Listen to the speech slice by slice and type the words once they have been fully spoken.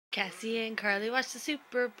Cassie and Carly watch the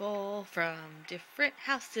Super Bowl from different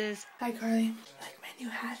houses. Hi Carly, I like my new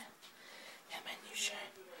hat and my new shirt,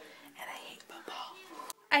 and I hate football.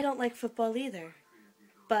 I don't like football either,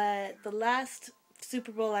 but the last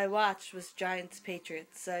Super Bowl I watched was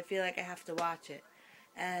Giants-Patriots, so I feel like I have to watch it.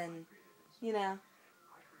 And,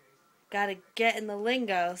 gotta get in the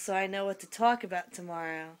lingo so I know what to talk about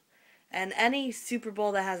tomorrow. And any Super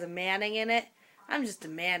Bowl that has a Manning in it, I'm just a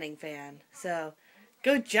Manning fan, so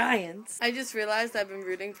go Giants! I just realized I've been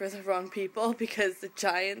rooting for the wrong people because the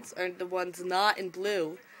Giants are the ones not in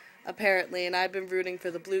blue, apparently, and I've been rooting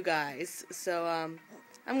for the blue guys. So,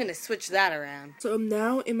 I'm gonna switch that around. So I'm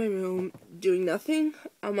now in my room doing nothing.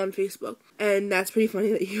 I'm on Facebook. And that's pretty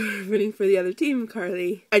funny that you were rooting for the other team,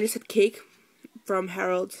 Carly. I just had cake from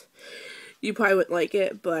Harold's. You probably wouldn't like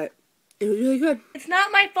it, but it was really good. It's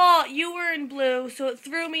not my fault. You were in blue, so it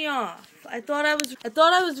threw me off. I thought I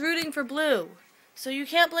was rooting for blue. So you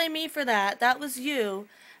can't blame me for that. That was you.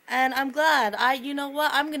 And I'm glad. You know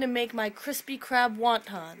what? I'm going to make my crispy crab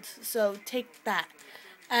wontons. So take that.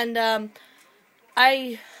 And the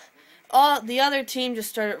other team just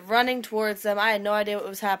started running towards them. I had no idea what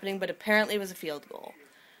was happening, but apparently it was a field goal.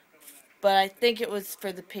 But I think it was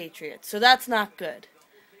for the Patriots. So that's not good.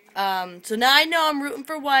 So now I know I'm rooting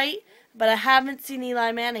for white, but I haven't seen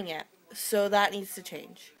Eli Manning yet. So that needs to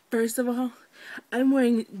change. First of all, I'm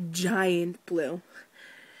wearing giant blue.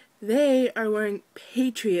 They are wearing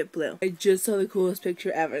Patriot blue. I just saw the coolest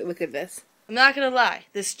picture ever. Look at this. I'm not going to lie.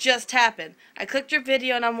 This just happened. I clicked your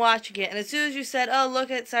video and I'm watching it. And as soon as you said, oh,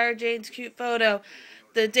 look at Sarah Jane's cute photo,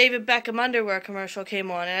 the David Beckham underwear commercial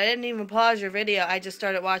came on. And I didn't even pause your video. I just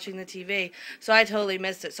started watching the TV. So I totally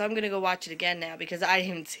missed it. So I'm going to go watch it again now because I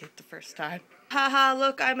didn't see it the first time. Haha,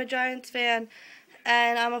 look, I'm a Giants fan.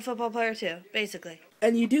 And I'm a football player too, basically.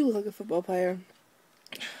 And you do look like a football player.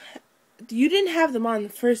 You didn't have them on the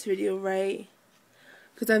first video, right?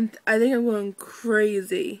 Because I think I'm going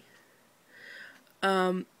crazy.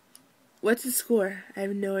 What's the score? I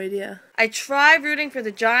have no idea. I try rooting for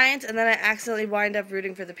the Giants, and then I accidentally wind up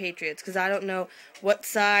rooting for the Patriots, because I don't know what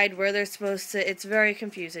side, where they're supposed to. It's very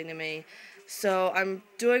confusing to me. So I'm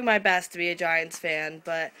doing my best to be a Giants fan,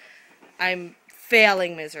 but I'm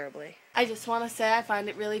failing miserably. I just want to say I find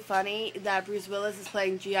it really funny that Bruce Willis is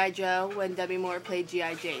playing G.I. Joe when Demi Moore played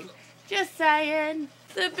G.I. Jane. Just saying.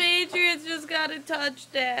 The Patriots just got a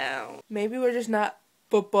touchdown. Maybe we're just not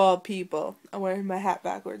football people. I'm wearing my hat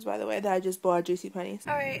backwards, by the way, that I just bought at JCPenney's.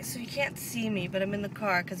 Alright, so you can't see me, but I'm in the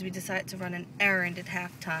car because we decided to run an errand at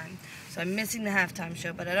halftime. So I'm missing the halftime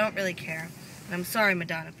show, but I don't really care. And I'm sorry,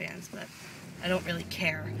 Madonna fans, but I don't really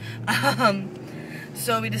care.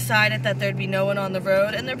 So we decided that there'd be no one on the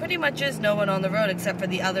road, and there pretty much is no one on the road except for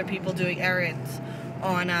the other people doing errands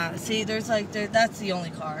on, see, that's the only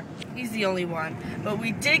car. He's the only one. But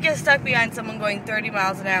we did get stuck behind someone going 30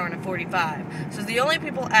 miles an hour in a 45. So the only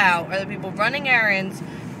people out are the people running errands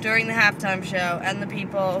during the halftime show and the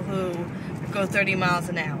people who go 30 miles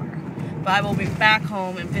an hour. But I will be back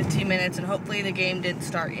home in 15 minutes, and hopefully the game didn't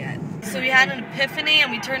start yet. So we had an epiphany,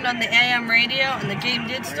 and we turned on the AM radio, and the game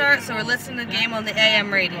did start, so we're listening to the game on the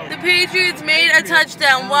AM radio. The Patriots made a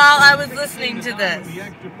touchdown while I was listening to this.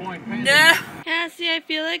 No! Cassie, I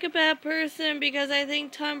feel like a bad person because I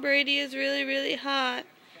think Tom Brady is really, really hot.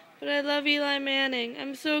 But I love Eli Manning.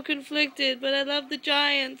 I'm so conflicted, but I love the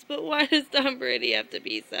Giants. But why does Tom Brady have to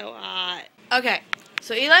be so hot? Okay.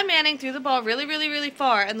 So Eli Manning threw the ball really, really, really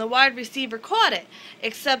far, and the wide receiver caught it.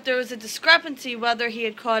 Except there was a discrepancy whether he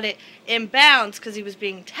had caught it in bounds because he was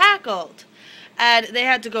being tackled. And they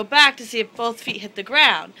had to go back to see if both feet hit the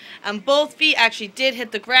ground. And both feet actually did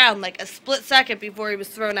hit the ground like a split second before he was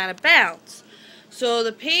thrown out of bounds. So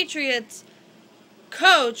the Patriots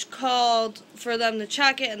coach called for them to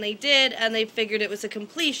check it, and they did, and they figured it was a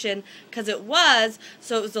completion because it was.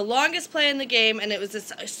 So it was the longest play in the game, and it was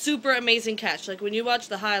this super amazing catch. Like when you watch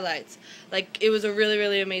the highlights, like it was a really,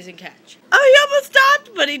 really amazing catch. Oh, he almost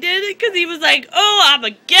stopped, but he did it because he was like, oh, I'ma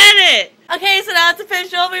get it. Okay, so now it's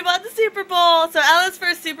official. We won the Super Bowl. So Ella's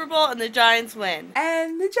first Super Bowl, and the Giants win.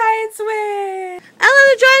 And the Giants win! Ella,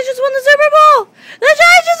 the Giants just won the Super Bowl! The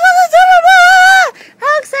Giants just won the Super Bowl!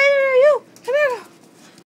 How excited are you? Come here.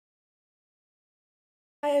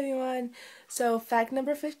 Hi everyone. So fact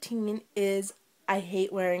number 15 is I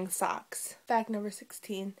hate wearing socks. Fact number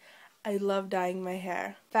 16, I love dyeing my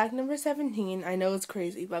hair. Fact number 17, I know it's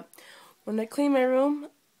crazy, but when I clean my room,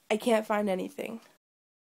 I can't find anything.